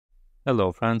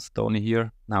Hello friends, Tony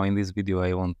here. Now in this video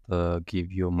I want to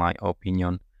give you my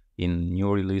opinion in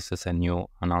new releases and new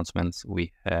announcements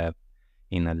we have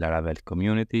in the Laravel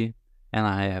community, and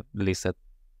I have listed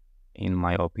in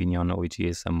my opinion which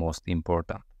is the most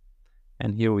important.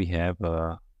 And here we have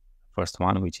first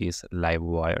one, which is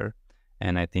Livewire,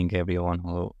 and I think everyone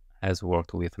who has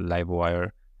worked with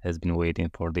Livewire has been waiting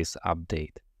for this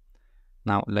update.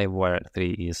 Now Livewire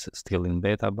 3 is still in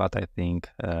beta, but I think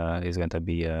it's going to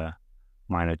be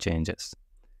minor changes.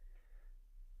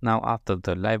 Now after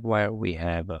the Livewire we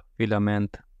have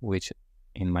Filament, which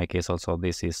in my case also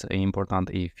this is important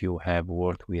if you have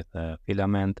worked with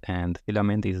Filament, and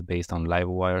Filament is based on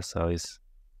Livewire, so it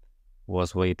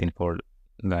was waiting for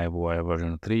Livewire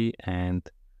version 3, and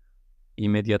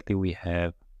immediately we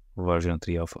have version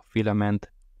 3 of Filament.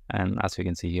 And as you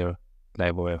can see here,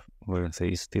 Livewire version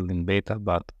 3 is still in beta,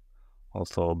 but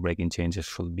also breaking changes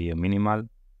should be minimal,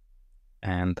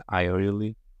 and I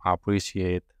really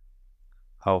appreciate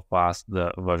how fast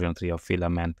the version 3 of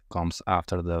Filament comes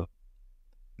after the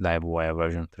Livewire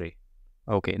version 3.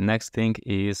 Okay, next thing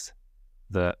is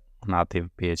the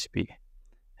NativePHP.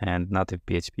 And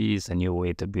NativePHP is a new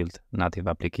way to build native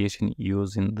application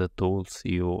using the tools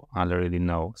you already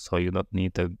know. So you don't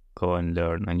need to go and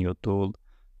learn a new tool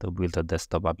to build a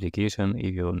desktop application.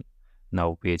 If you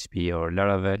know PHP or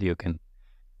Laravel, you can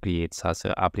create such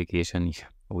an application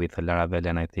with Laravel,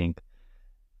 and I think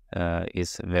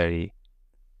it's very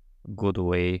good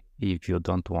way if you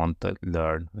don't want to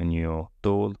learn a new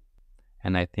tool.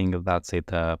 And I think that's it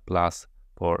plus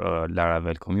for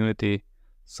Laravel community.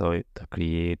 So if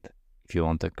you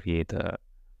want to create a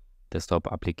desktop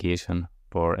application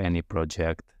for any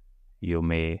project you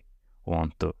may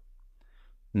want to.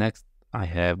 Next I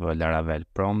have Laravel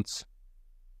Prompts,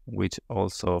 which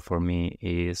also for me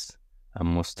is a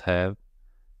must-have.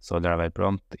 So Laravel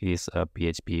Prompt is a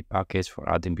PHP package for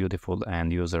adding beautiful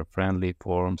and user-friendly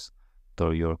forms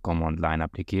to your command line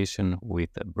application with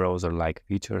browser-like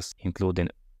features, including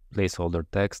placeholder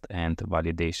text and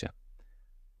validation.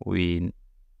 We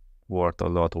worked a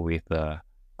lot with the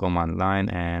command line,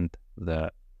 and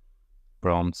the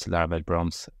prompts, Laravel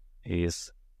Prompts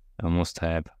is a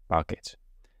must-have package.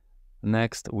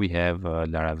 Next we have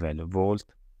Laravel Volt.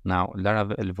 Now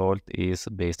Laravel Volt is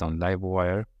based on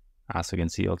Livewire. As you can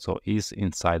see, also is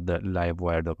inside the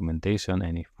Livewire documentation,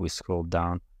 and if we scroll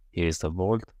down, here is the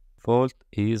Volt. Volt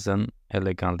is an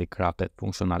elegantly crafted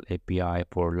functional API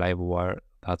for Livewire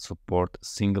that support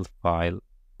single file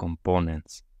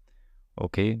components.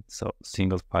 Okay, so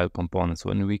single file components.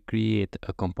 When we create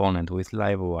a component with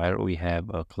Livewire, we have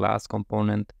a class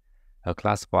component, a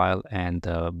class file, and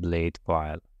a blade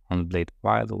file. On blade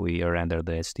file, we render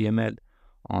the HTML.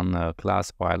 On a class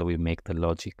file, we make the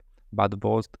logic. But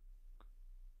Volt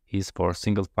is for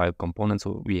single file components.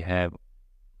 So we have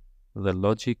the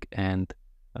logic and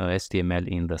HTML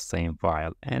in the same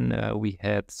file, and we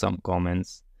had some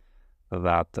comments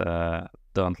that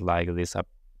don't like this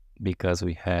because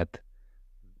we had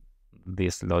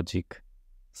this logic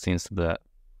since the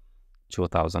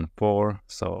 2004.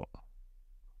 So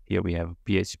here we have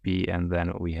PHP, and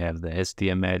then we have the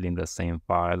HTML in the same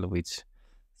file, which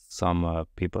some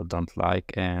people don't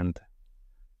like, and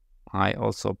I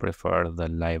also prefer the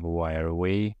Livewire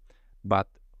way, but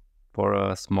for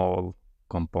a small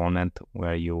component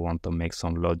where you want to make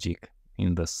some logic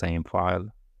in the same file,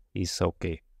 is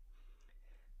okay.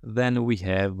 Then we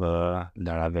have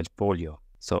Laravel Folio.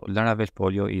 So Laravel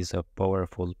Folio is a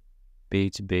powerful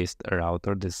page-based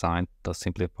router designed to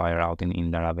simplify routing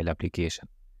in Laravel application.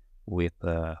 With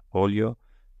Folio,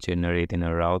 generating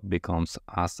a route becomes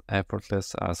as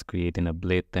effortless as creating a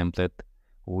blade template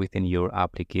within your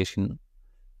application's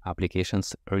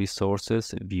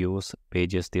resources, views,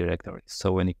 pages directory.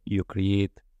 So when you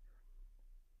create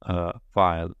a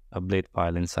blade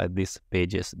file inside this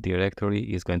pages directory,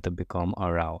 is going to become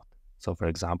a route. So for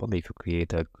example, if you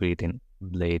create a greeting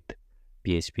blade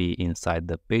PHP inside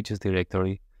the pages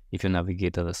directory, if you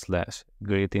navigate to the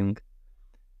 /greeting,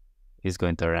 is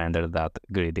going to render that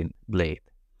greeting blade.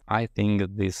 I think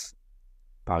this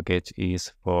package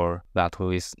is for that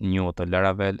who is new to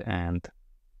Laravel and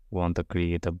want to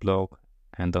create a blog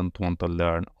and don't want to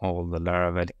learn all the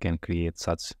Laravel, can create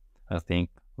such a thing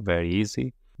very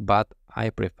easy. But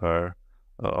I prefer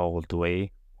the old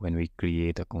way, when we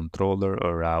create a controller,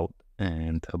 a route,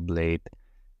 and a blade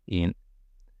in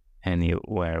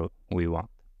anywhere we want.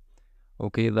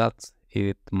 Okay, that's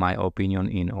it, my opinion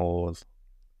in all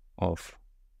of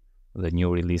the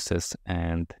new releases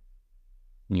and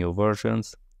new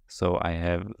versions. So I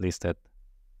have listed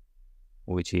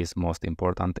which is most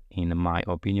important in my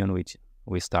opinion, which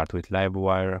we start with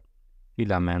Livewire,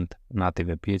 Filament,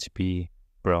 NativePHP,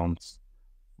 Prompts,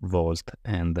 Volt,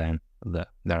 and then the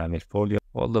Laravel Folio.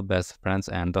 All the best, friends,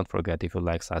 and don't forget, if you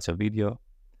like such a video,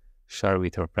 share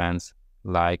with your friends,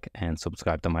 like and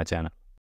subscribe to my channel.